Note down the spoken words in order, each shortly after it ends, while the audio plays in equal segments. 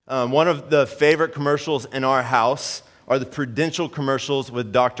One of the favorite commercials in our house are the Prudential commercials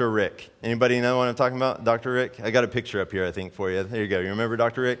with Dr. Rick. Anybody know what I'm talking about? Dr. Rick? I got a picture up here, I think, for you. There you go. You remember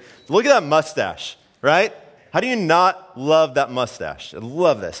Dr. Rick? Look at that mustache, right? How do you not love that mustache? I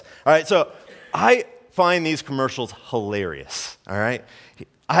love this. All right, so I find these commercials hilarious, all right?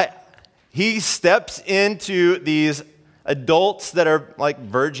 He steps into these adults that are like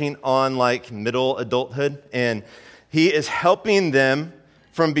verging on like middle adulthood, and he is helping them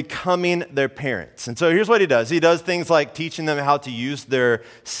from becoming their parents. And so here's what he does. He does things like teaching them how to use their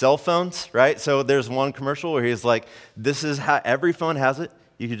cell phones, right? So there's one commercial where he's like, this is how every phone has it.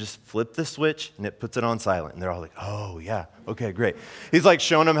 You can just flip the switch and it puts it on silent. And they're all like, oh yeah, okay, great. He's like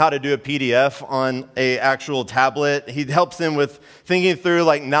showing them how to do a PDF on a actual tablet. He helps them with thinking through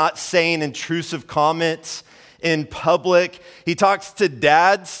like not saying intrusive comments in public. He talks to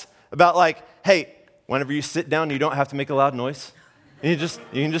dads about like, hey, whenever you sit down, you don't have to make a loud noise. You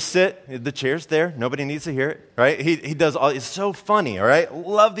can just sit. The chair's there. Nobody needs to hear it, right? He does all. It's so funny, all right?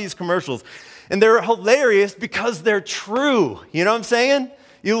 Love these commercials. And they're hilarious because they're true. You know what I'm saying?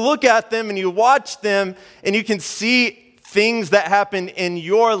 You look at them and you watch them and you can see things that happen in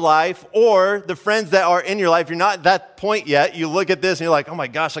your life or the friends that are in your life. You're not at that point yet. You look at this and you're like, oh my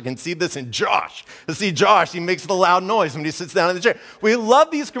gosh, I can see this in Josh. I see Josh. He makes the loud noise when he sits down in the chair. We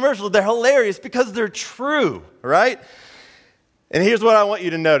love these commercials. They're hilarious because they're true, right? And here's what I want you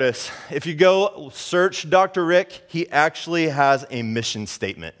to notice. If you go search Dr. Rick, he actually has a mission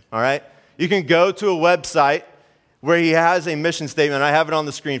statement, all right? You can go to a website where he has a mission statement. I have it on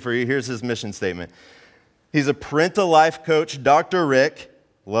the screen for you. Here's his mission statement. He's a parental life coach, Dr. Rick.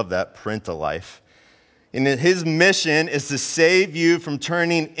 Love that, parental life. And his mission is to save you from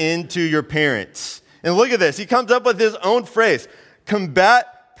turning into your parents. And look at this. He comes up with his own phrase,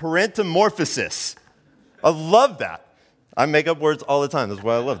 combat parentomorphosis. I love that. I make up words all the time. That's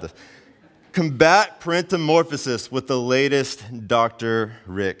why I love this. Combat parentomorphosis with the latest Dr.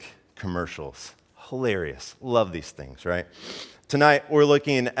 Rick commercials. Hilarious. Love these things, right? Tonight, we're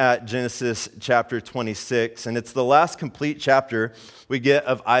looking at Genesis chapter 26, and it's the last complete chapter we get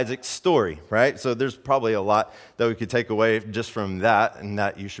of Isaac's story, right? So there's probably a lot that we could take away just from that, and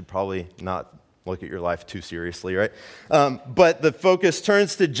that you should probably not look at your life too seriously, right? But the focus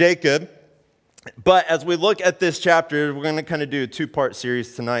turns to Jacob. But as we look at this chapter, we're going to kind of do a two-part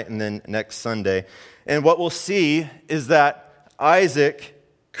series tonight and then next Sunday. And what we'll see is that Isaac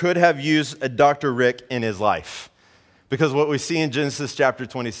could have used a Dr. Rick in his life. Because what we see in Genesis chapter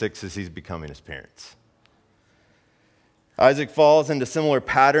 26 is he's becoming his parents. Isaac falls into similar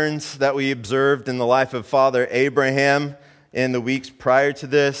patterns that we observed in the life of Father Abraham in the weeks prior to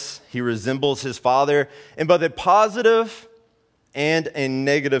this. He resembles his father in both a positive and a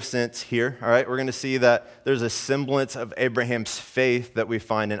negative sense here, all right? We're going to see that there's a semblance of Abraham's faith that we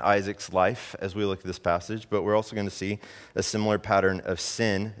find in Isaac's life as we look at this passage, but we're also going to see a similar pattern of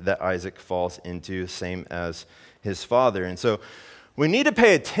sin that Isaac falls into, same as his father. And so we need to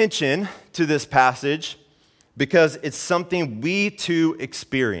pay attention to this passage because it's something we too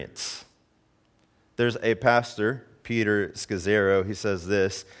experience. There's a pastor, Peter Scazzaro, he says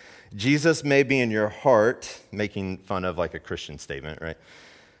this, Jesus may be in your heart, making fun of like a Christian statement, right?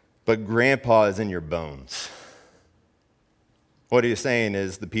 But grandpa is in your bones. What he's saying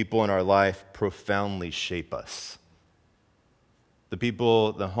is the people in our life profoundly shape us. The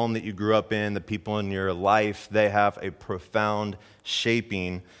people, the home that you grew up in, the people in your life, they have a profound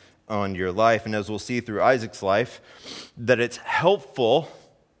shaping on your life. And as we'll see through Isaac's life, that it's helpful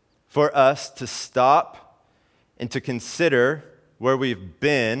for us to stop and to consider where we've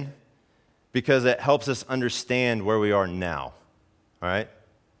been because it helps us understand where we are now, all right?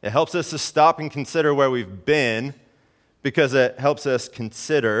 It helps us to stop and consider where we've been because it helps us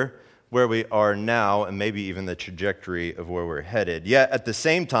consider where we are now and maybe even the trajectory of where we're headed. Yet at the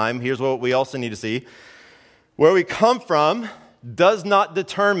same time, here's what we also need to see. Where we come from does not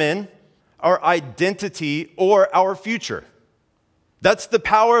determine our identity or our future. That's the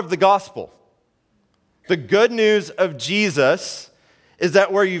power of the gospel. The good news of Jesus is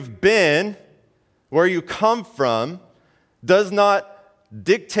that where you've been, where you come from, does not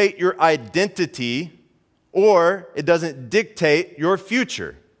dictate your identity or it doesn't dictate your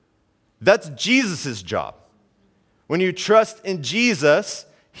future. That's Jesus' job. When you trust in Jesus,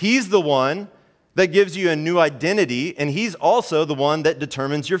 he's the one that gives you a new identity, and he's also the one that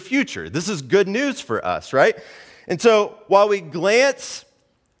determines your future. This is good news for us, right? And so while we glance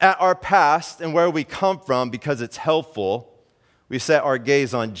at our past and where we come from because it's helpful, we set our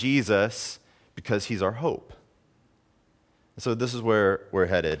gaze on Jesus because he's our hope. So this is where we're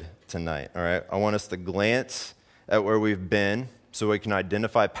headed tonight, all right? I want us to glance at where we've been so we can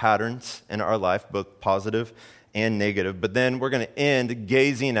identify patterns in our life, both positive and negative. But then we're going to end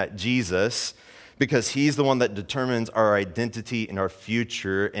gazing at Jesus because he's the one that determines our identity and our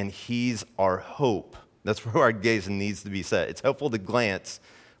future, and he's our hope. That's where our gaze needs to be set. It's helpful to glance.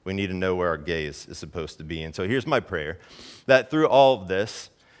 We need to know where our gaze is supposed to be. And so here's my prayer, that through all of this,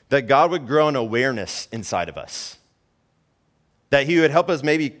 that God would grow an awareness inside of us, that he would help us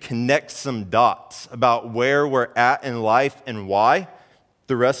maybe connect some dots about where we're at in life and why,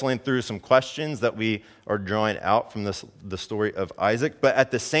 through wrestling through some questions that we are drawing out from the story of Isaac. But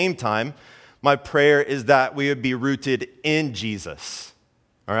at the same time, my prayer is that we would be rooted in Jesus,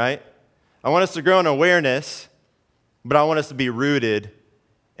 all right? I want us to grow in awareness, but I want us to be rooted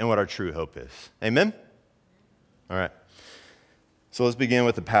in what our true hope is. Amen? All right. So let's begin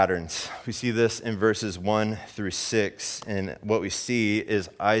with the patterns. We see this in verses 1 through 6, and what we see is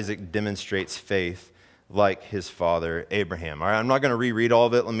Isaac demonstrates faith like his father Abraham. All right, I'm not going to reread all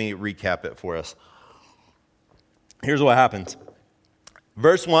of it. Let me recap it for us. Here's what happens.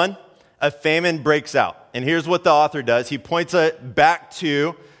 Verse 1, a famine breaks out. And here's what the author does. He points it back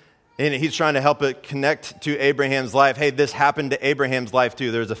to, and he's trying to help it connect to Abraham's life. Hey, this happened to Abraham's life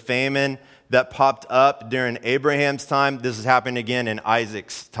too. There's a famine that popped up during Abraham's time. This is happening again in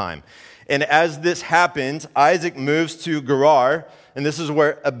Isaac's time. And as this happens, Isaac moves to Gerar, and this is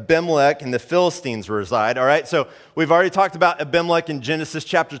where Abimelech and the Philistines reside, all right? So we've already talked about Abimelech in Genesis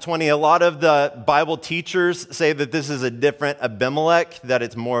chapter 20. A lot of the Bible teachers say that this is a different Abimelech, that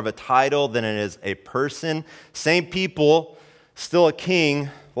it's more of a title than it is a person. Same people, still a king,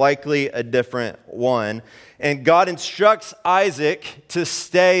 likely a different one. And God instructs Isaac to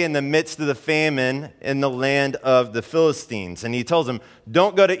stay in the midst of the famine in the land of the Philistines. And he tells him,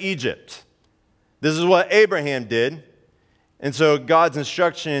 don't go to Egypt. This is what Abraham did. And so God's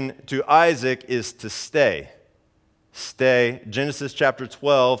instruction to Isaac is to stay. Stay. Genesis chapter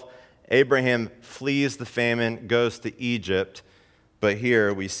 12, Abraham flees the famine, goes to Egypt. But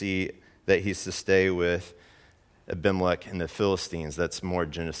here we see that he's to stay with Abimelech and the Philistines. That's more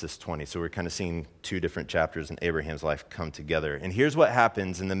Genesis 20. So we're kind of seeing two different chapters in Abraham's life come together. And here's what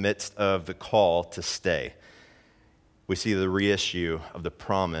happens in the midst of the call to stay. We see the reissue of the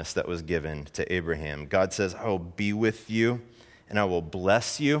promise that was given to Abraham. God says, I will be with you and I will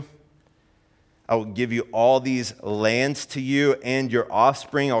bless you. I will give you all these lands to you and your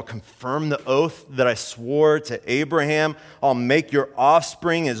offspring. I'll confirm the oath that I swore to Abraham. I'll make your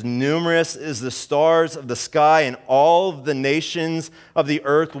offspring as numerous as the stars of the sky, and all of the nations of the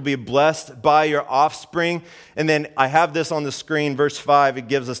earth will be blessed by your offspring. And then I have this on the screen, verse 5. It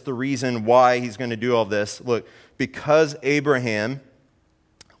gives us the reason why he's going to do all this. Look, because Abraham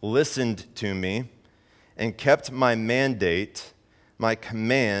listened to me and kept my mandate, my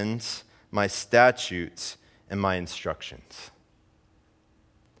commands, my statutes, and my instructions.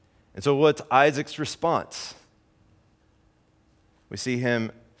 And so what's Isaac's response? We see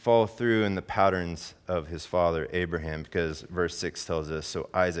him follow through in the patterns of his father Abraham, because verse 6 tells us, so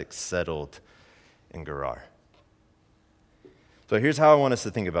Isaac settled in Gerar. So here's how I want us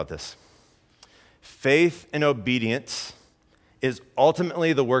to think about this. Faith and obedience is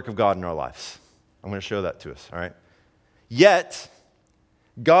ultimately the work of God in our lives. I'm going to show that to us, all right? Yet,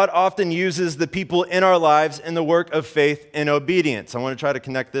 God often uses the people in our lives in the work of faith and obedience. I want to try to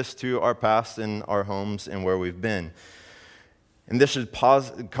connect this to our past and our homes and where we've been. And this should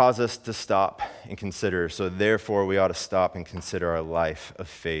cause us to stop and consider. So therefore, we ought to stop and consider our life of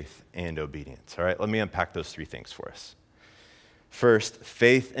faith and obedience. All right, let me unpack those three things for us. First,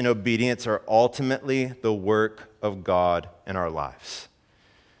 faith and obedience are ultimately the work of God in our lives.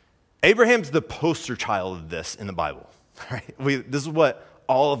 Abraham's the poster child of this in the Bible. Right? This is what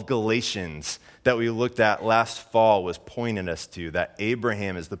all of Galatians that we looked at last fall was pointing us to, that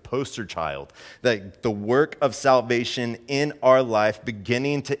Abraham is the poster child, that the work of salvation in our life,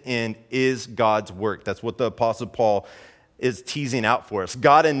 beginning to end, is God's work. That's what the Apostle Paul is teasing out for us.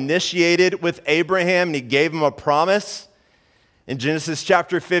 God initiated with Abraham, and he gave him a promise. In Genesis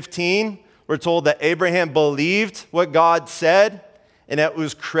chapter 15, we're told that Abraham believed what God said, and it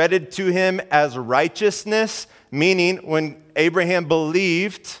was credited to him as righteousness, meaning when Abraham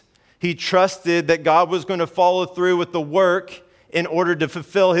believed, he trusted that God was going to follow through with the work in order to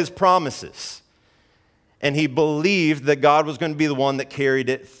fulfill his promises. And he believed that God was going to be the one that carried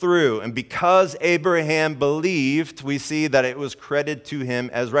it through. And because Abraham believed, we see that it was credited to him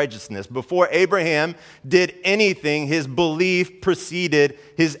as righteousness. Before Abraham did anything, his belief preceded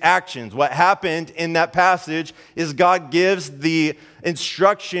his actions. What happened in that passage is God gives the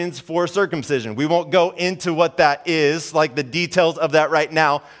instructions for circumcision. We won't go into what that is, like the details of that right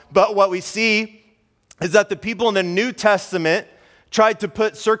now. But what we see is that the people in the New Testament tried to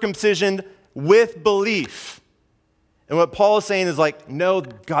put circumcision with belief. And what Paul is saying is like, no,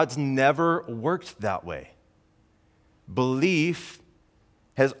 God's never worked that way. Belief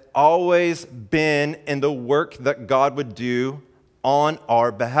has always been in the work that God would do on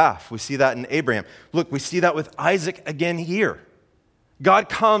our behalf. We see that in Abraham. Look, we see that with Isaac again here. God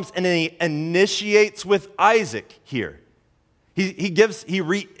comes and he initiates with Isaac here. He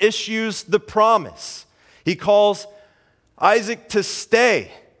reissues the promise. He calls Isaac to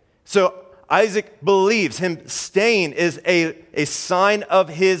stay. So Isaac believes. Him staying is a sign of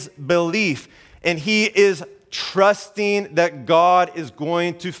his belief. And he is trusting that God is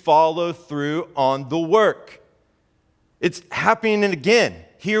going to follow through on the work. It's happening again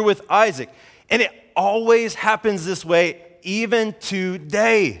here with Isaac. And it always happens this way, even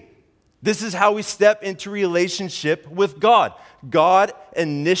today. This is how we step into relationship with God. God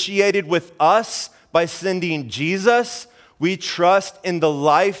initiated with us by sending Jesus. We trust in the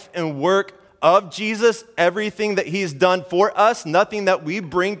life and work of Jesus, everything that he's done for us, nothing that we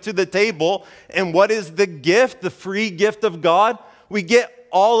bring to the table. And what is the gift, the free gift of God? We get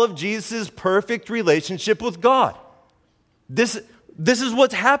all of Jesus' perfect relationship with God. This is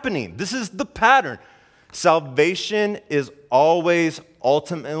what's happening. This is the pattern. Salvation is always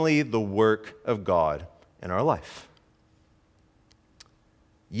ultimately the work of God in our life.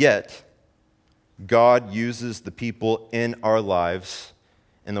 Yet, God uses the people in our lives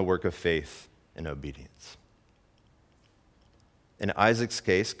in the work of faith and obedience. In Isaac's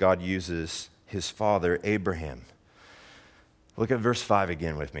case, God uses his father, Abraham. Look at verse 5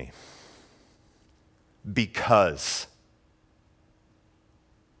 again with me. Because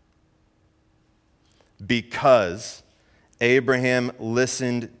Abraham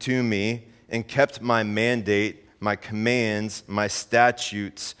listened to me and kept my mandate, my commands, my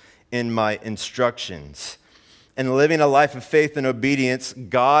statutes, and my instructions. And living a life of faith and obedience,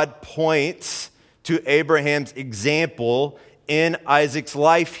 God points to Abraham's example in Isaac's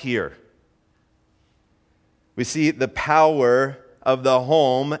life here. We see the power of the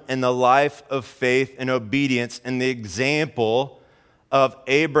home and the life of faith and obedience in the example of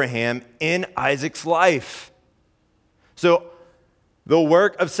Abraham in Isaac's life. So the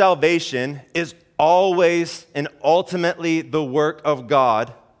work of salvation is always and ultimately the work of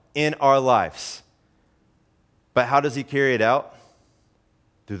God in our lives. But how does he carry it out?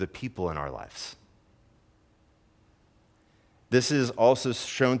 Through the people in our lives. This is also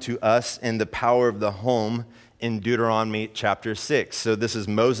shown to us in the power of the home in Deuteronomy chapter 6. So this is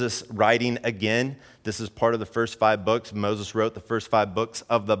Moses writing again. This is part of the first 5 books. Moses wrote the first 5 books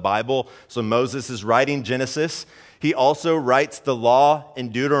of the Bible. So Moses is writing Genesis. He also writes the law in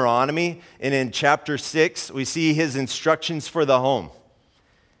Deuteronomy. And in chapter 6, we see his instructions for the home.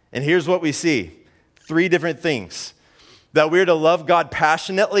 And here's what we see. 3 different things. That we are to love God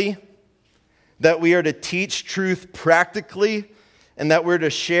passionately, that we are to teach truth practically, and that we're to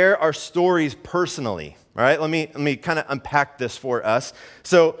share our stories personally. All right, let me kind of unpack this for us.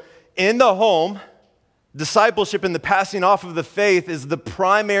 So in the home, discipleship and the passing off of the faith is the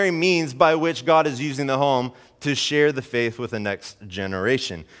primary means by which God is using the home to share the faith with the next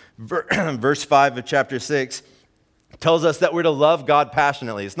generation. Verse 5 of chapter 6 tells us that we're to love God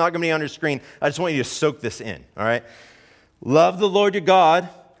passionately. It's not going to be on your screen. I just want you to soak this in, all right? Love the Lord your God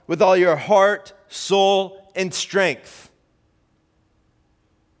with all your heart, soul, and strength.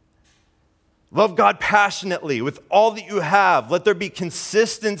 Love God passionately with all that you have. Let there be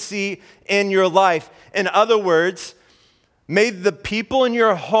consistency in your life. In other words, may the people in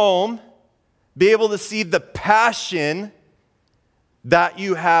your home be able to see the passion that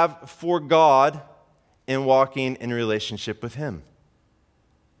you have for God in walking in relationship with him.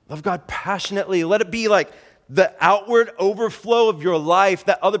 Love God passionately. Let it be like the outward overflow of your life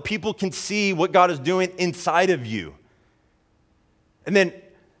that other people can see what God is doing inside of you. And then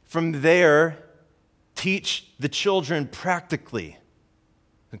from there, teach the children practically.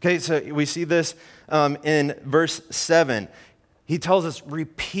 Okay, so we see this in verse 7. He tells us,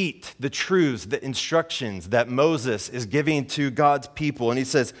 repeat the truths, the instructions that Moses is giving to God's people. And he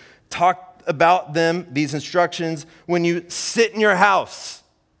says, talk about them, these instructions, when you sit in your house,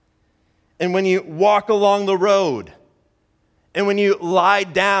 and when you walk along the road, and when you lie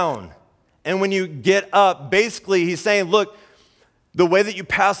down, and when you get up. Basically, he's saying, look, the way that you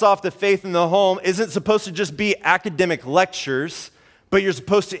pass off the faith in the home isn't supposed to just be academic lectures, but you're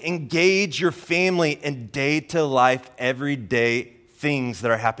supposed to engage your family in day-to-life, everyday things that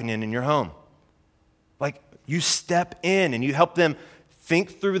are happening in your home. Like, you step in and you help them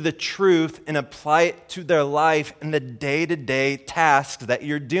think through the truth and apply it to their life and the day-to-day tasks that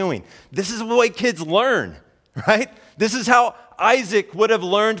you're doing. This is the way kids learn, right? This is how Isaac would have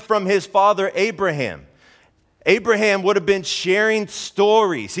learned from his father Abraham. Abraham would have been sharing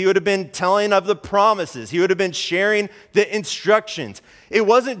stories. He would have been telling of the promises. He would have been sharing the instructions. It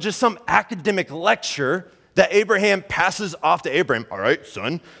wasn't just some academic lecture that Abraham passes off to Abraham. All right,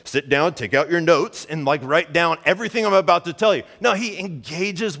 son, sit down, take out your notes, and write down everything I'm about to tell you. No, he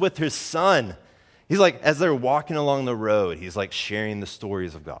engages with his son. He's as they're walking along the road, he's sharing the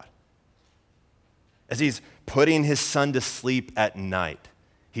stories of God. As he's putting his son to sleep at night,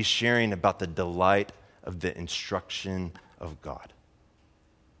 he's sharing about the delight of the instruction of God.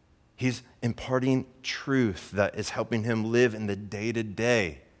 He's imparting truth that is helping him live in the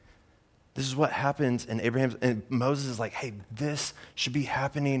day-to-day. This is what happens in Abraham's, and Moses is hey, this should be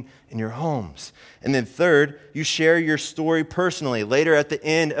happening in your homes. And then third, you share your story personally. Later at the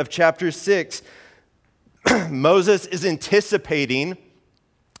end of chapter 6, Moses is anticipating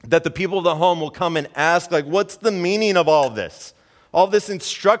that the people of the home will come and ask, what's the meaning of all this? All this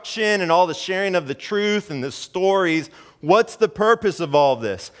instruction and all the sharing of the truth and the stories, what's the purpose of all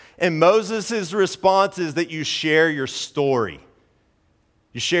this? And Moses' response is that you share your story.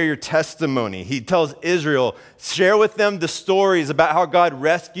 You share your testimony. He tells Israel, share with them the stories about how God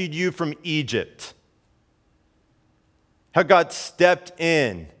rescued you from Egypt, how God stepped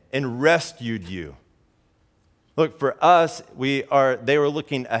in and rescued you. Look, for us, they were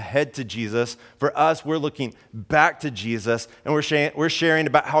looking ahead to Jesus. For us, we're looking back to Jesus, and we're sharing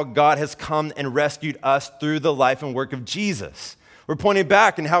about how God has come and rescued us through the life and work of Jesus. We're pointing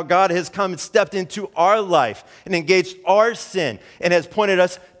back and how God has come and stepped into our life and engaged our sin and has pointed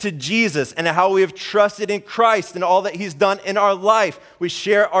us to Jesus and how we have trusted in Christ and all that he's done in our life. We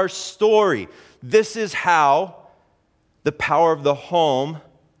share our story. This is how the power of the home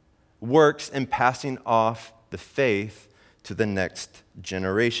works in passing off the faith to the next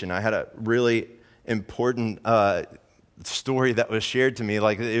generation. I had a really important story that was shared to me.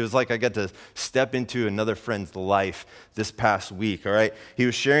 It was I got to step into another friend's life this past week, all right? He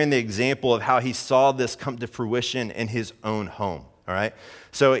was sharing the example of how he saw this come to fruition in his own home, all right?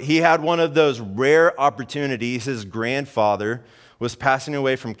 So he had one of those rare opportunities. His grandfather was passing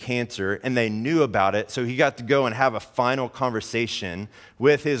away from cancer, and they knew about it, so he got to go and have a final conversation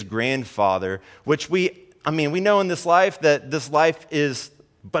with his grandfather, which we know in this life that this life is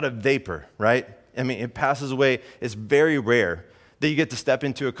but a vapor, right? It passes away. It's very rare that you get to step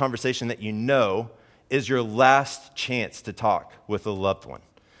into a conversation that you know is your last chance to talk with a loved one.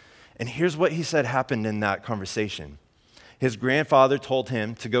 And here's what he said happened in that conversation. His grandfather told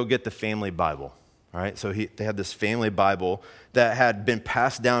him to go get the family Bible, all right? So they had this family Bible that had been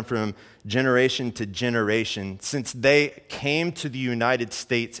passed down from generation to generation since they came to the United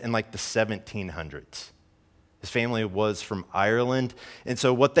States in the 1700s. His family was from Ireland. And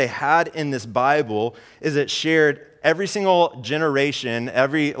so what they had in this Bible is it shared every single generation,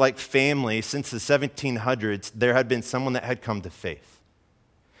 every family since the 1700s, there had been someone that had come to faith.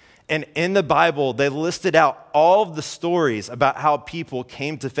 And in the Bible, they listed out all of the stories about how people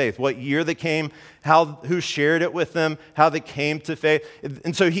came to faith, what year they came, who shared it with them, how they came to faith.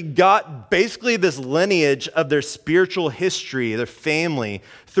 And so he got basically this lineage of their spiritual history, their family,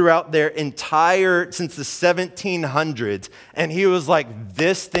 throughout their since the 1700s. And he was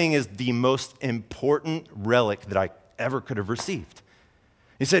this thing is the most important relic that I ever could have received.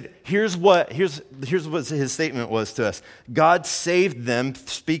 He said, here's what his statement was to us. God saved them,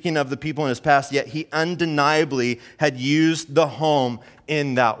 speaking of the people in his past, yet he undeniably had used the home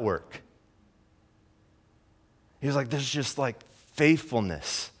in that work. He was there's just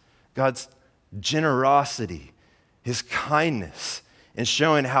faithfulness, God's generosity, his kindness, and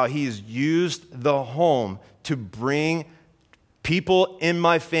showing how he's used the home to bring people in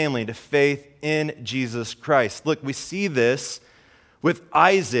my family to faith in Jesus Christ. Look, we see this with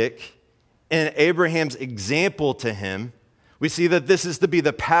Isaac and Abraham's example to him. We see that this is to be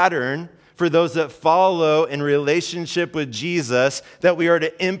the pattern for those that follow in relationship with Jesus, that we are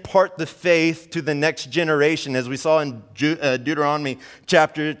to impart the faith to the next generation, as we saw in Deuteronomy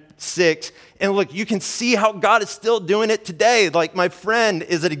chapter 6. And look, you can see how God is still doing it today. My friend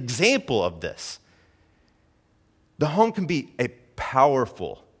is an example of this. The home can be a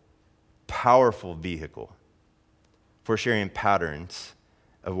powerful, powerful vehicle for sharing patterns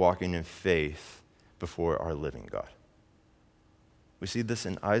of walking in faith before our living God. We see this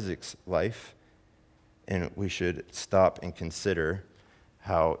in Isaac's life, and we should stop and consider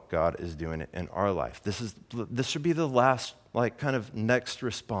how God is doing it in our life. This should be the last, kind of next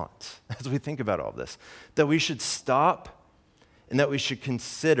response as we think about all this, that we should stop and that we should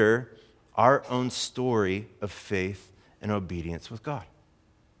consider our own story of faith and obedience with God.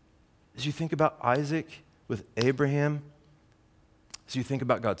 As you think about Isaac with Abraham, as you think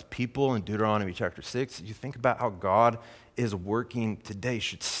about God's people in Deuteronomy chapter 6, as you think about how God is working today, you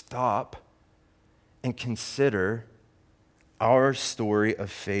should stop and consider our story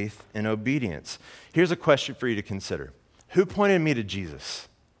of faith and obedience. Here's a question for you to consider. Who pointed me to Jesus?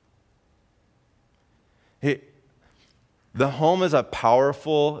 The home is a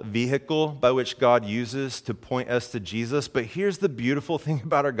powerful vehicle by which God uses to point us to Jesus, but here's the beautiful thing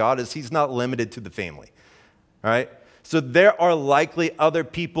about our God is he's not limited to the family, all right? So there are likely other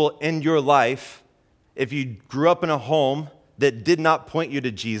people in your life, if you grew up in a home that did not point you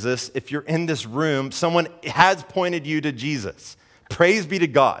to Jesus, if you're in this room, someone has pointed you to Jesus. Praise be to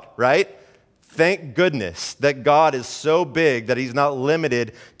God, right? Thank goodness that God is so big that he's not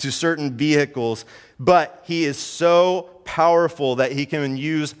limited to certain vehicles, but he is so powerful that he can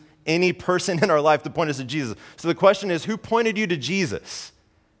use any person in our life to point us to Jesus. So the question is, who pointed you to Jesus?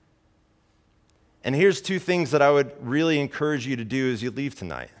 And here's two things that I would really encourage you to do as you leave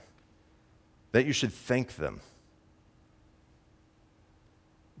tonight. That you should thank them.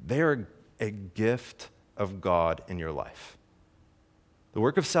 They are a gift of God in your life. The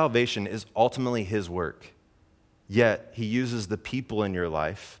work of salvation is ultimately his work, yet he uses the people in your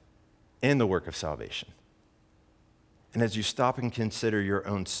life in the work of salvation. And as you stop and consider your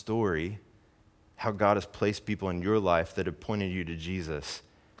own story, how God has placed people in your life that have pointed you to Jesus,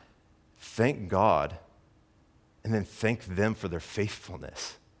 thank God, and then thank them for their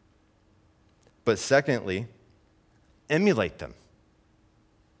faithfulness. But secondly, emulate them.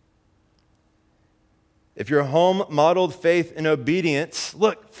 If your home modeled faith and obedience,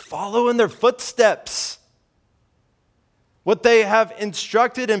 look, follow in their footsteps. What they have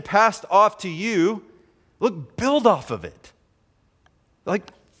instructed and passed off to you, look, build off of it.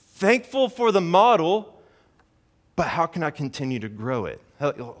 Like, thankful for the model, but how can I continue to grow it?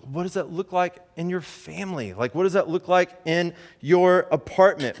 What does that look like in your family? Like, what does that look like in your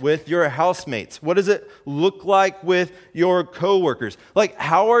apartment with your housemates? What does it look like with your coworkers? Like,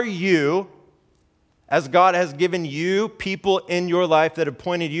 how are you, as God has given you people in your life that have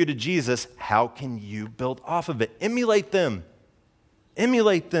pointed you to Jesus, how can you build off of it? Emulate them.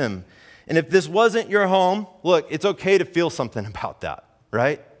 Emulate them. And if this wasn't your home, look, it's okay to feel something about that,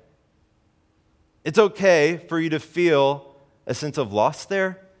 right? It's okay for you to feel a sense of loss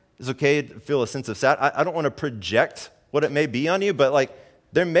there. It's okay to feel a sense of sadness. I don't want to project what it may be on you, but like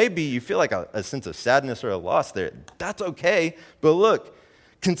there may be, you feel like a sense of sadness or a loss there. That's okay. But look,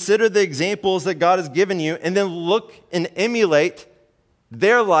 consider the examples that God has given you and then look and emulate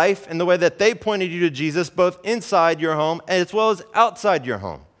their life and the way that they pointed you to Jesus, both inside your home as well as outside your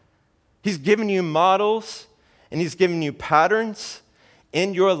home. He's given you models and he's given you patterns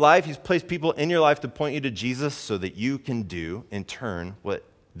in your life. He's placed people in your life to point you to Jesus so that you can do, in turn, what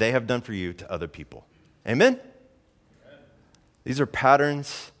they have done for you to other people. Amen? Amen. These are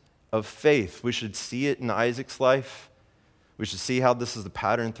patterns of faith. We should see it in Isaac's life. We should see how this is the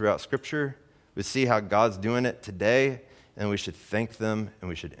pattern throughout Scripture. We see how God's doing it today, and we should thank them and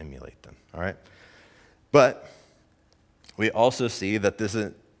we should emulate them. All right? But we also see that this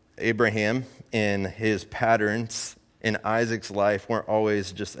is Abraham in his patterns in Isaac's life weren't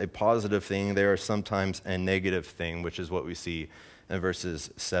always just a positive thing. They are sometimes a negative thing, which is what we see in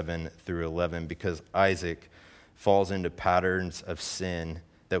verses 7 through 11, because Isaac falls into patterns of sin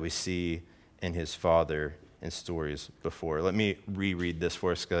that we see in his father in stories before. Let me reread this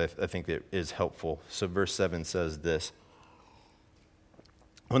for us because I think it is helpful. So verse 7 says this: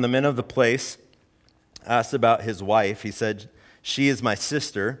 When the men of the place asked about his wife, he said, "She is my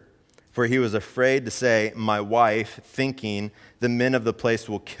sister." For he was afraid to say, "my wife," thinking, "the men of the place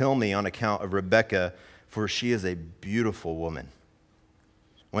will kill me on account of Rebekah, for she is a beautiful woman."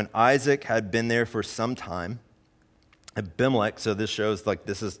 When Isaac had been there for some time, Abimelech, so this shows like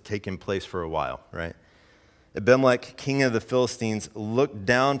this has taken place for a while, right? Abimelech, king of the Philistines, looked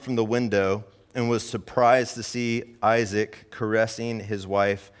down from the window and was surprised to see Isaac caressing his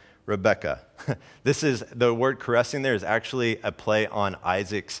wife, Rebekah. This is, the word caressing there is actually a play on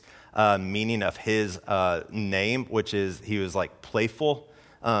Isaac's meaning of his name, which is he was like playful.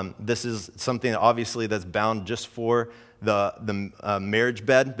 This is something obviously that's bound just for the marriage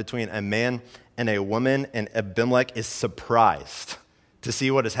bed between a man and a woman, and Abimelech is surprised to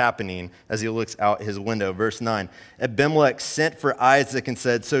see what is happening as he looks out his window. Verse 9, Abimelech sent for Isaac and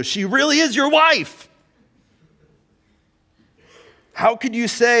said, "So she really is your wife? How could you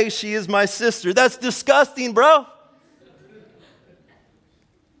say she is my sister? That's disgusting, bro."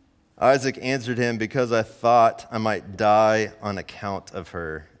 Isaac answered him, "Because I thought I might die on account of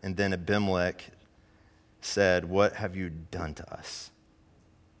her." And then Abimelech said, "What have you done to us?"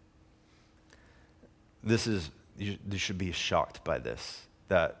 This is, you should be shocked by this,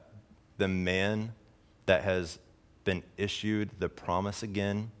 that the man that has been issued the promise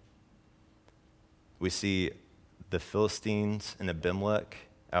again, we see the Philistines and Abimelech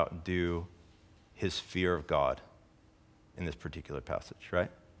outdo his fear of God in this particular passage, right?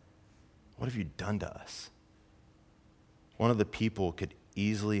 What have you done to us? One of the people could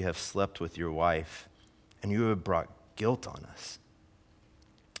easily have slept with your wife, and you have brought guilt on us.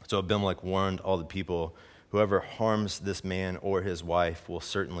 So Abimelech warned all the people, whoever harms this man or his wife will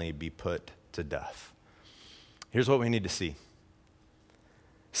certainly be put to death. Here's what we need to see.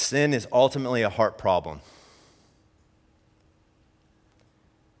 Sin is ultimately a heart problem.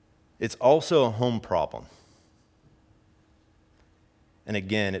 It's also a home problem. And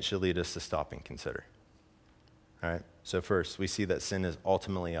again, it should lead us to stop and consider. All right? So first, we see that sin is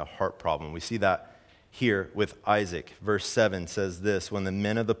ultimately a heart problem. We see that here with Isaac. Verse 7 says this, when the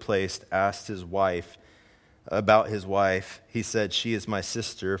men of the place asked his wife about his wife, he said, she is my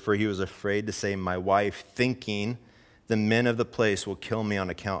sister, for he was afraid to say my wife, thinking the men of the place will kill me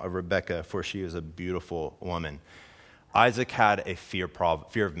on account of Rebekah, for she is a beautiful woman. Isaac had a fear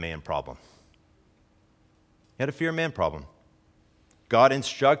of man problem. He had a fear of man problem. God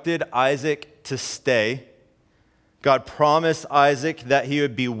instructed Isaac to stay. God promised Isaac that he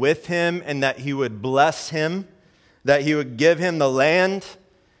would be with him and that he would bless him, that he would give him the land,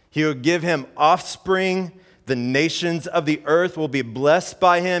 he would give him offspring, the nations of the earth will be blessed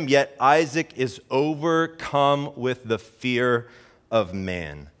by him, yet Isaac is overcome with the fear of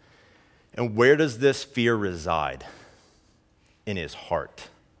man. And where does this fear reside? In his heart.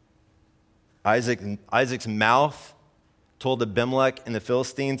 Isaac's mouth told Abimelech and the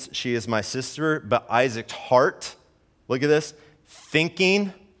Philistines, she is my sister, but Isaac's heart, look at this,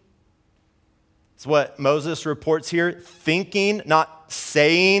 thinking. It's what Moses reports here. Thinking, not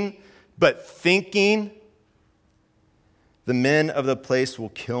saying, but thinking. The men of the place will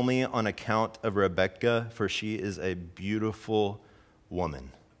kill me on account of Rebekah, for she is a beautiful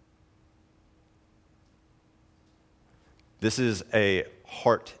woman. This is a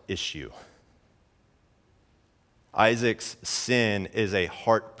heart issue. Isaac's sin is a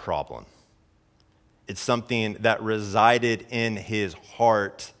heart problem. It's something that resided in his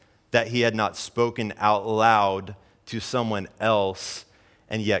heart that he had not spoken out loud to someone else,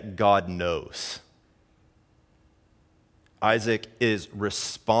 and yet God knows. Isaac is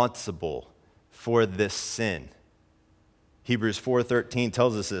responsible for this sin. Hebrews 4:13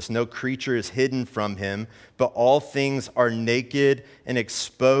 tells us this, no creature is hidden from him, but all things are naked and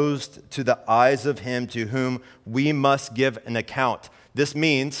exposed to the eyes of him to whom we must give an account. This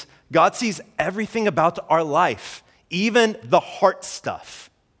means God sees everything about our life, even the heart stuff,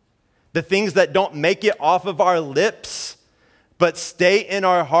 the things that don't make it off of our lips, but stay in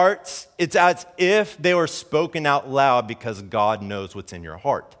our hearts. It's as if they were spoken out loud because God knows what's in your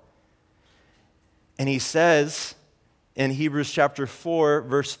heart. And he says in Hebrews chapter 4,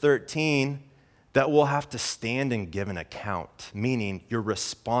 verse 13, that we'll have to stand and give an account, meaning you're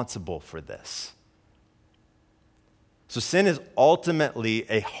responsible for this. So sin is ultimately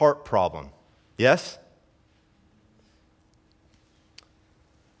a heart problem, yes?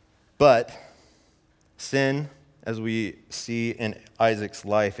 But sin, as we see in Isaac's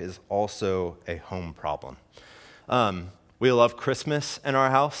life, is also a home problem. We love Christmas in our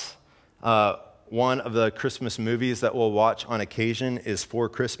house. One of the Christmas movies that we'll watch on occasion is Four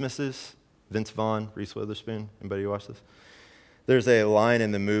Christmases. Vince Vaughn, Reese Witherspoon. Anybody watch this? There's a line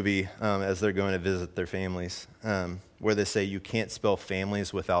in the movie as they're going to visit their families where they say, you can't spell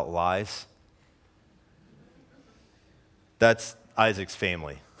families without lies. That's Isaac's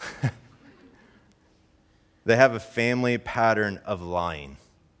family. They have a family pattern of lying.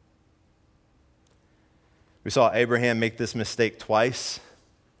 We saw Abraham make this mistake twice.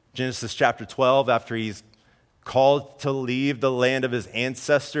 Genesis chapter 12, after he's called to leave the land of his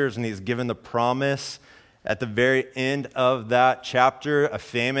ancestors and he's given the promise, at the very end of that chapter, a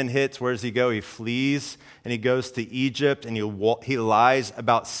famine hits. Where does he go? He flees and he goes to Egypt, and he lies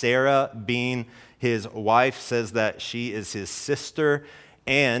about Sarah being his wife, says that she is his sister,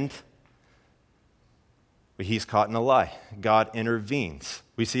 and he's caught in a lie. God intervenes.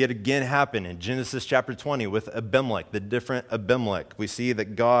 We see it again happen in Genesis chapter 20 with Abimelech, the different Abimelech. We see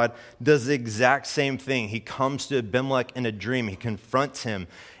that God does the exact same thing. He comes to Abimelech in a dream. He confronts him.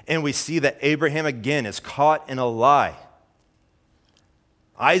 And we see that Abraham again is caught in a lie.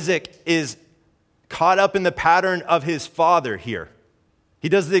 Isaac is caught up in the pattern of his father here. He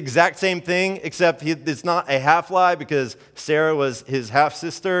does the exact same thing, except it's not a half lie because Sarah was his half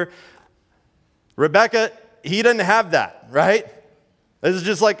sister. Rebekah, he doesn't have that, right? This is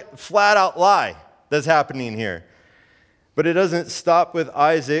just like flat out lie that's happening here. But it doesn't stop with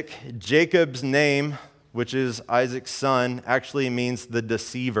Isaac. Jacob's name, which is Isaac's son, actually means the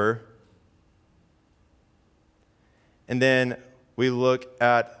deceiver. And then we look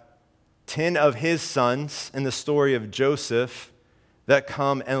at 10 of his sons in the story of Joseph that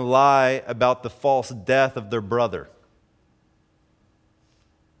come and lie about the false death of their brother.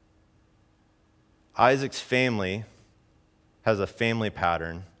 Isaac's family has a family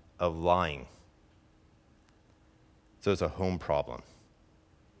pattern of lying. So it's a home problem.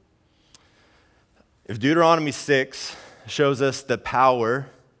 If Deuteronomy 6 shows us the power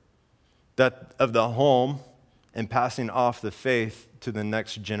of the home and passing off the faith to the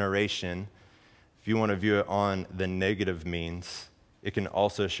next generation, if you want to view it on the negative means, it can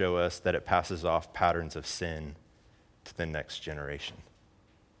also show us that it passes off patterns of sin to the next generation.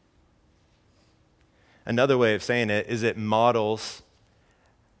 Another way of saying it is it models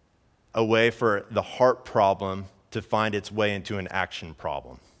a way for the heart problem to find its way into an action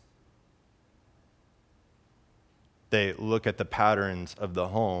problem. They look at the patterns of the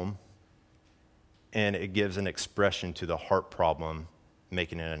home, and it gives an expression to the heart problem,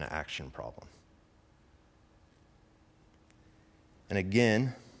 making it an action problem. And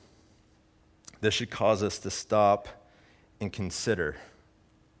again, this should cause us to stop and consider.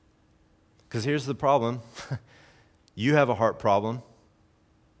 Because here's the problem. You have a heart problem.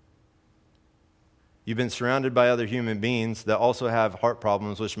 You've been surrounded by other human beings that also have heart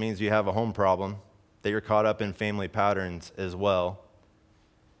problems, which means you have a home problem, that you're caught up in family patterns as well,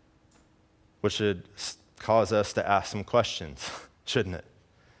 which should cause us to ask some questions, shouldn't it?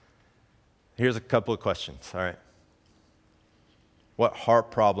 Here's a couple of questions, all right? What heart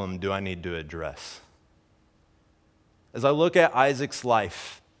problem do I need to address? As I look at Isaac's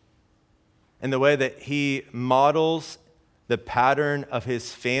life, and the way that he models the pattern of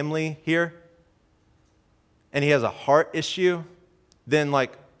his family here, and he has a heart issue, then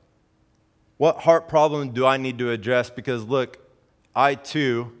what heart problem do I need to address? Because look, I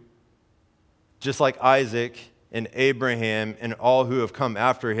too, just like Isaac and Abraham and all who have come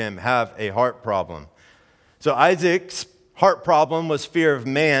after him, have a heart problem. So Isaac's heart problem was fear of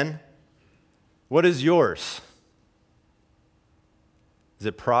man. What is yours? Is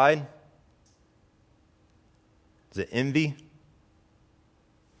it pride? Is it envy?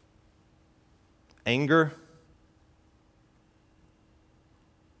 Anger?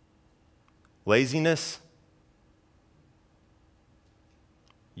 Laziness?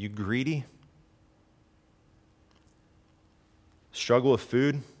 You greedy? Struggle with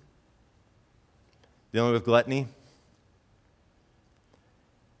food? Dealing with gluttony?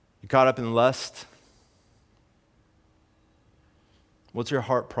 You caught up in lust? What's your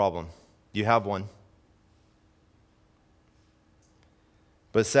heart problem? You have one.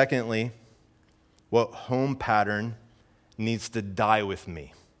 But secondly, what home pattern needs to die with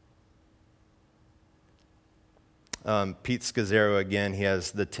me? Pete Scazzaro, again, he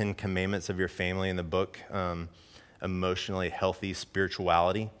has the 10 Commandments of your family in the book, Emotionally Healthy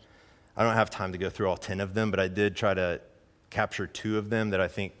Spirituality. I don't have time to go through all 10 of them, but I did try to capture 2 of them that I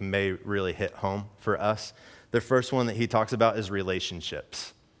think may really hit home for us. The first one that he talks about is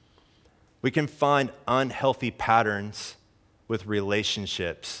relationships. We can find unhealthy patterns with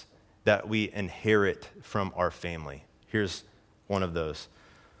relationships that we inherit from our family. Here's one of those: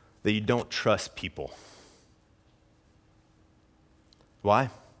 that you don't trust people. Why?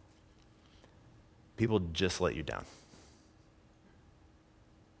 People just let you down.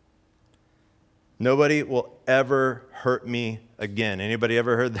 Nobody will ever hurt me again. Anybody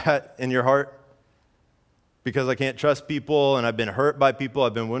ever heard that in your heart? Because I can't trust people, and I've been hurt by people,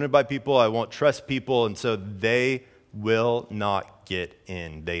 I've been wounded by people, I won't trust people, and so they will not get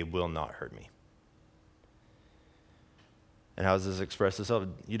in. They will not hurt me. And how does this express itself?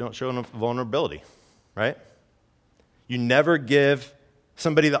 You don't show enough vulnerability, right? You never give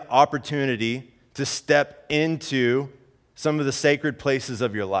somebody the opportunity to step into some of the sacred places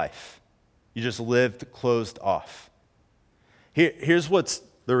of your life. You just lived closed off. Here's what's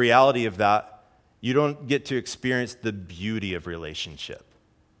the reality of that. You don't get to experience the beauty of relationship.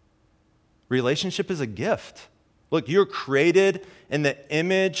 Relationship is a gift. Look, you're created in the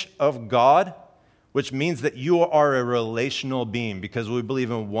image of God, which means that you are a relational being because we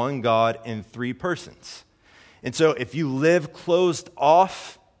believe in one God in 3 persons. And so if you live closed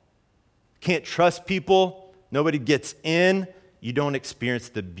off, can't trust people, nobody gets in, you don't experience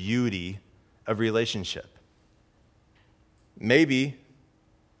the beauty of relationship. Maybe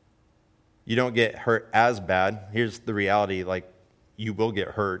you don't get hurt as bad. Here's the reality, you will get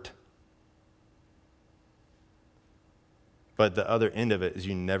hurt. But the other end of it is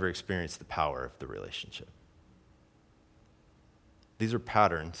you never experience the power of the relationship. These are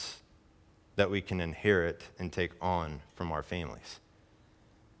patterns that we can inherit and take on from our families.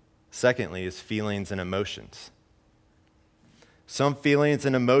 Secondly is feelings and emotions. Some feelings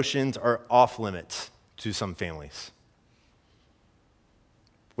and emotions are off limits to some families,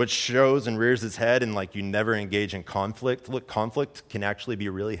 which shows and rears its head in like you never engage in conflict. Look, conflict can actually be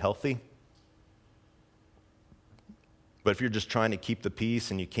really healthy. But if you're just trying to keep the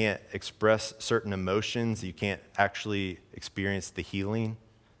peace and you can't express certain emotions, you can't actually experience the healing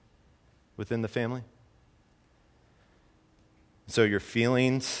within the family. So your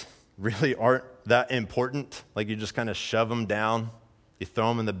feelings really aren't that important. Like you just kind of shove them down. You throw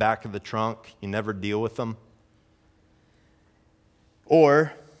them in the back of the trunk. You never deal with them.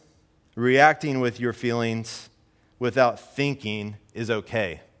 Or reacting with your feelings without thinking is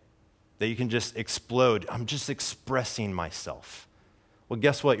okay. That you can just explode. I'm just expressing myself. Well,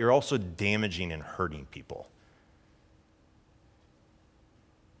 guess what? You're also damaging and hurting people.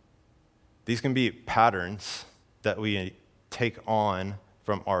 These can be patterns that we take on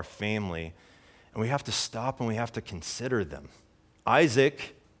from our family, and we have to stop and we have to consider them.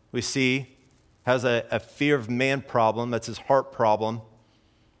 Isaac, we see, has a fear of man problem. That's his heart problem.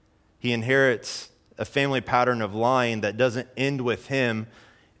 He inherits a family pattern of lying that doesn't end with him.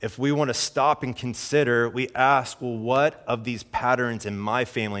 If we want to stop and consider, we ask, well, what of these patterns in my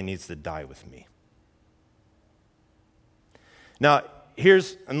family needs to die with me? Now,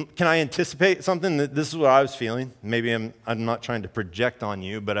 can I anticipate something? This is what I was feeling. Maybe I'm not trying to project on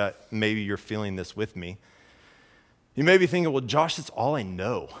you, but maybe you're feeling this with me. You may be thinking, well, Josh, that's all I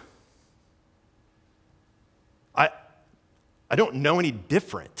know. I don't know any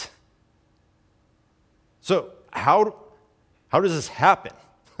different. So how does this happen?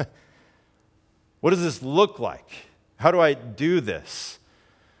 What does this look like? How do I do this?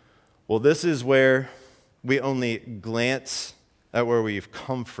 Well, this is where we only glance at where we've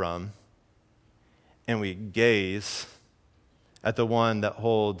come from and we gaze at the one that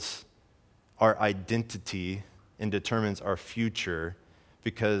holds our identity and determines our future,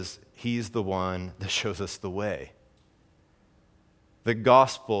 because he's the one that shows us the way. The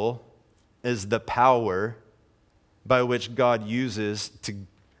gospel is the power by which God uses to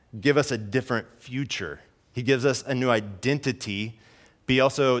give us a different future. He gives us a new identity, but he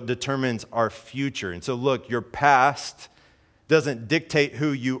also determines our future. And so look, your past doesn't dictate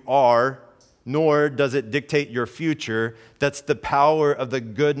who you are, nor does it dictate your future. That's the power of the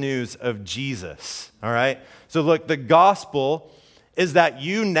good news of Jesus, all right? So look, the gospel is that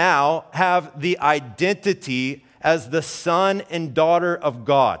you now have the identity as the son and daughter of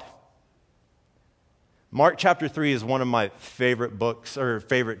God. Mark chapter 3 is one of my favorite books or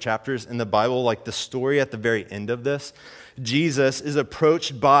favorite chapters in the Bible, like the story at the very end of this. Jesus is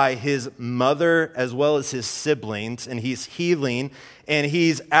approached by his mother as well as his siblings, and he's healing, and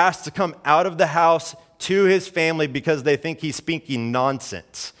he's asked to come out of the house to his family because they think he's speaking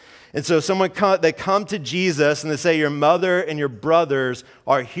nonsense. And so they come to Jesus and they say, your mother and your brothers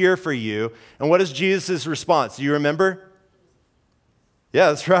are here for you. And what is Jesus' response? Do you remember? Yeah,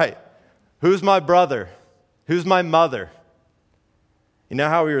 that's right. Who's my brother? Who's my mother? You know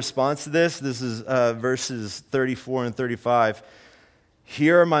how he responds to this? This is verses 34 and 35.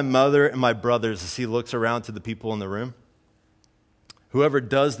 Here are my mother and my brothers, as he looks around to the people in the room. Whoever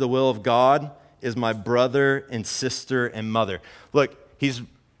does the will of God is my brother and sister and mother. Look, he's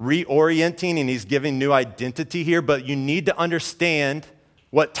reorienting and he's giving new identity here, but you need to understand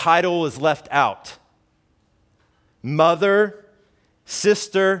what title is left out. Mother,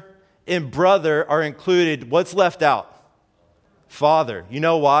 sister, and brother are included. What's left out? Father. You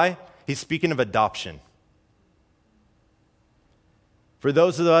know why? He's speaking of adoption. For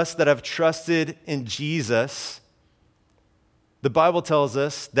those of us that have trusted in Jesus, the Bible tells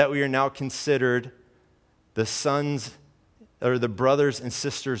us that we are now considered the sons or the brothers and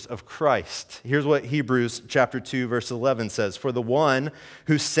sisters of Christ. Here's what Hebrews chapter 2 verse 11 says. For the one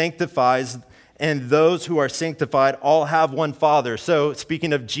who sanctifies and those who are sanctified all have one Father. So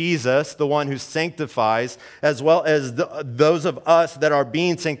speaking of Jesus, the one who sanctifies, as well as those of us that are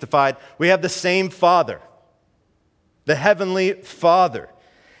being sanctified, we have the same Father, the Heavenly Father.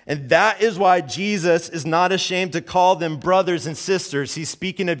 And that is why Jesus is not ashamed to call them brothers and sisters. He's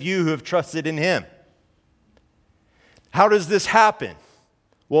speaking of you who have trusted in him. How does this happen?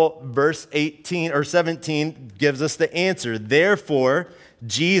 Well, verse 18 or 17 gives us the answer. Therefore,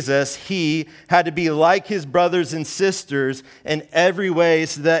 Jesus, he had to be like his brothers and sisters in every way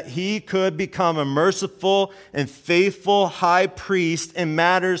so that he could become a merciful and faithful high priest in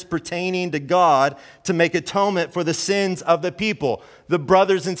matters pertaining to God to make atonement for the sins of the people, the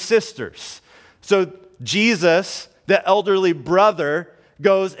brothers and sisters. So Jesus, The elderly brother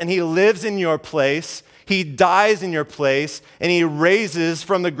goes and he lives in your place, he dies in your place, and he raises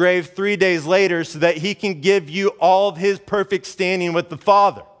from the grave 3 days later so that he can give you all of his perfect standing with the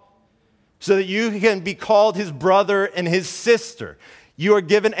Father, so that you can be called his brother and his sister. You are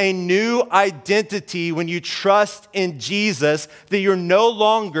given a new identity when you trust in Jesus, that you're no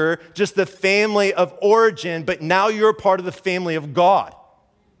longer just the family of origin, but now you're part of the family of God.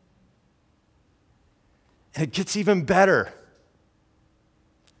 And it gets even better.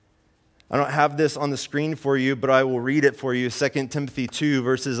 I don't have this on the screen for you, but I will read it for you. 2 Timothy 2,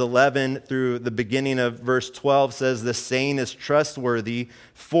 verses 11 through the beginning of verse 12 says, "The saying is trustworthy,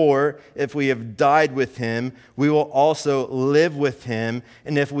 for if we have died with him, we will also live with him.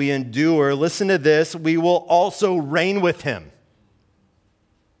 And if we endure," listen to this, "we will also reign with him."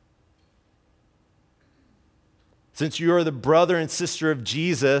 Since you are the brother and sister of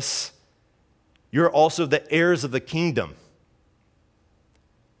Jesus, you're also the heirs of the kingdom.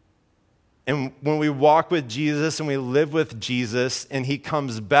 And when we walk with Jesus and we live with Jesus and he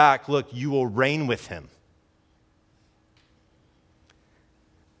comes back, look, you will reign with him.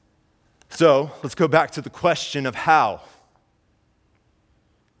 So let's go back to the question of how.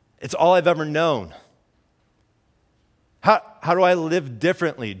 It's all I've ever known. How do I live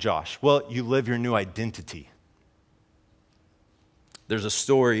differently, Josh? Well, you live your new identity. There's a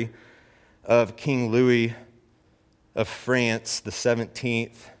story of King Louis of France, the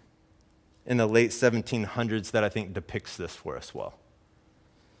 17th, in the late 1700s that I think depicts this for us well.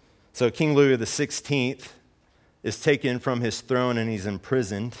 So King Louis XVI is taken from his throne and he's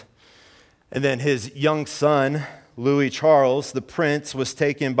imprisoned. And then his young son, Louis Charles, the prince, was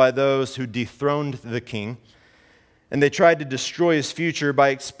taken by those who dethroned the king. And they tried to destroy his future by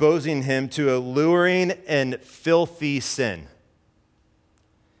exposing him to alluring and filthy sin.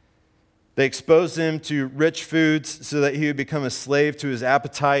 They exposed him to rich foods so that he would become a slave to his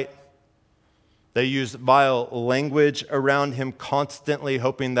appetite. They used vile language around him constantly,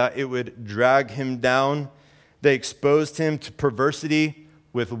 hoping that it would drag him down. They exposed him to perversity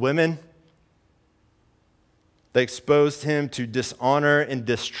with women. They exposed him to dishonor and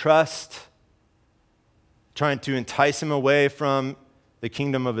distrust, trying to entice him away from the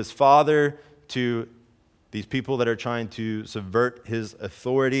kingdom of his father to these people that are trying to subvert his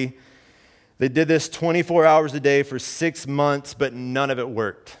authority. They did this 24 hours a day for 6 months, but none of it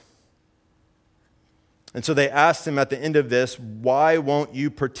worked. And so they asked him at the end of this, "Why won't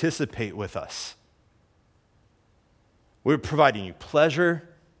you participate with us? We're providing you pleasure.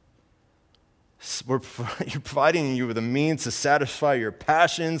 We're providing you with a means to satisfy your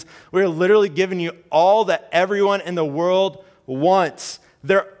passions. We're literally giving you all that everyone in the world wants.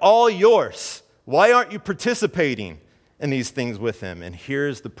 They're all yours. Why aren't you participating in these things with him?" And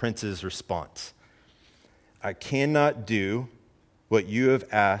here's the prince's response: "I cannot do what you have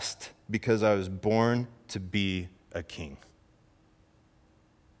asked because I was born to be a king."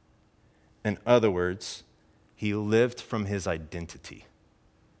 In other words, he lived from his identity.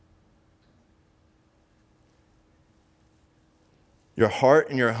 Your heart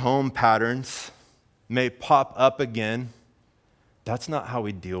and your home patterns may pop up again. That's not how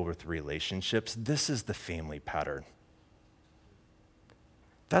we deal with relationships. This is the family pattern.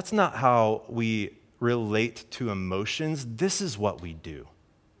 That's not how we relate to emotions. This is what we do.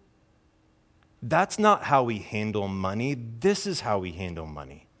 That's not how we handle money. This is how we handle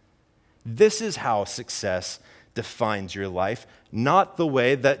money. This is how success defines your life, not the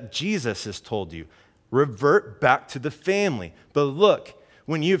way that Jesus has told you. Revert back to the family. But look,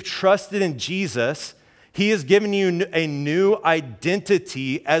 when you've trusted in Jesus, he has given you a new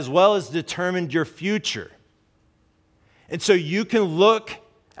identity as well as determined your future. And so you can look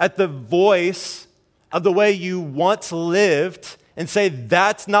at the voice of the way you once lived and say,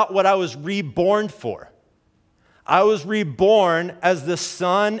 that's not what I was reborn for. I was reborn as the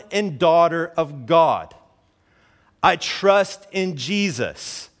son and daughter of God. I trust in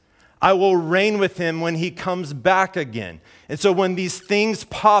Jesus. I will reign with him when he comes back again. And so when these things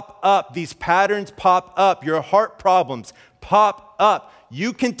pop up, these patterns pop up, your heart problems pop up,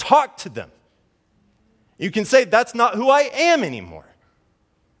 you can talk to them. You can say, that's not who I am anymore.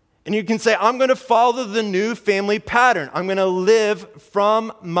 And you can say, I'm going to follow the new family pattern. I'm going to live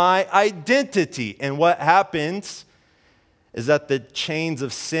from my identity. And what happens is that the chains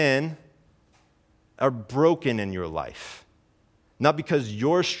of sin are broken in your life. Not because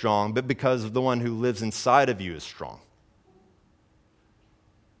you're strong, but because of the one who lives inside of you is strong.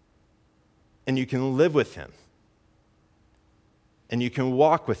 And you can live with him. And you can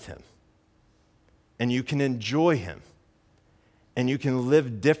walk with him. And you can enjoy him. And you can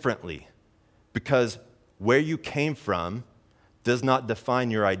live differently because where you came from does not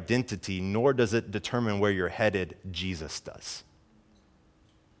define your identity, nor does it determine where you're headed. Jesus does.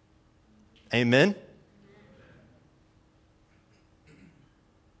 Amen?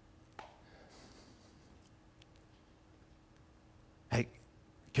 Hey,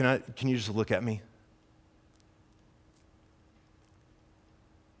 can you just look at me?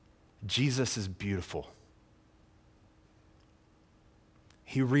 Jesus is beautiful.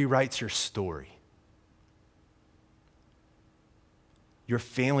 He rewrites your story. Your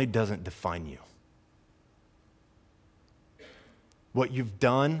family doesn't define you. What you've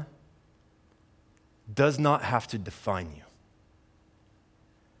done does not have to define you.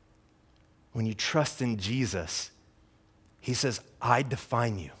 When you trust in Jesus, he says, I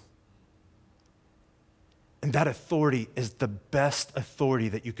define you. And that authority is the best authority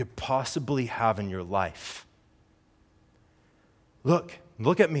that you could possibly have in your life. Look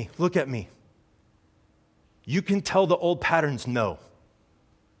at me, look at me. You can tell the old patterns no.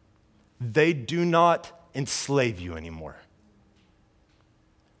 They do not enslave you anymore.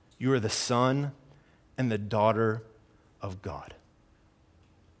 You are the son and the daughter of God.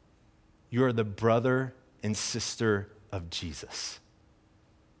 You are the brother and sister of Jesus.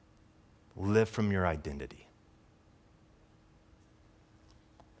 Live from your identity.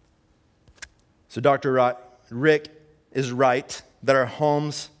 So Dr. Rick is right that our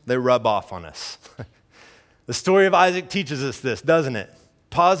homes, they rub off on us. The story of Isaac teaches us this, doesn't it?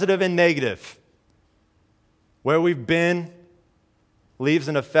 Positive and negative. Where we've been leaves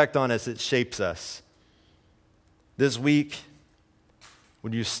an effect on us. It shapes us. This week,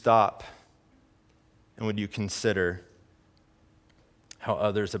 would you stop and would you consider how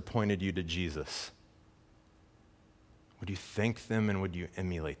others have pointed you to Jesus? Would you thank them and would you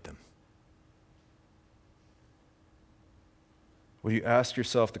emulate them? Will you ask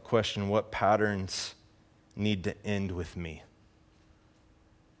yourself the question, what patterns need to end with me?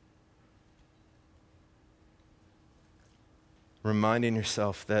 Reminding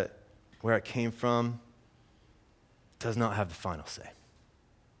yourself that where I came from does not have the final say.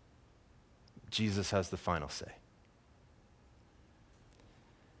 Jesus has the final say.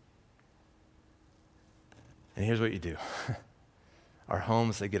 And here's what you do. Our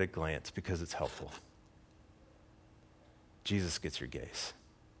homes, they get a glance because it's helpful. Jesus gets your gaze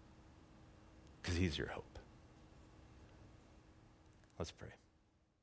because he's your hope. Let's pray.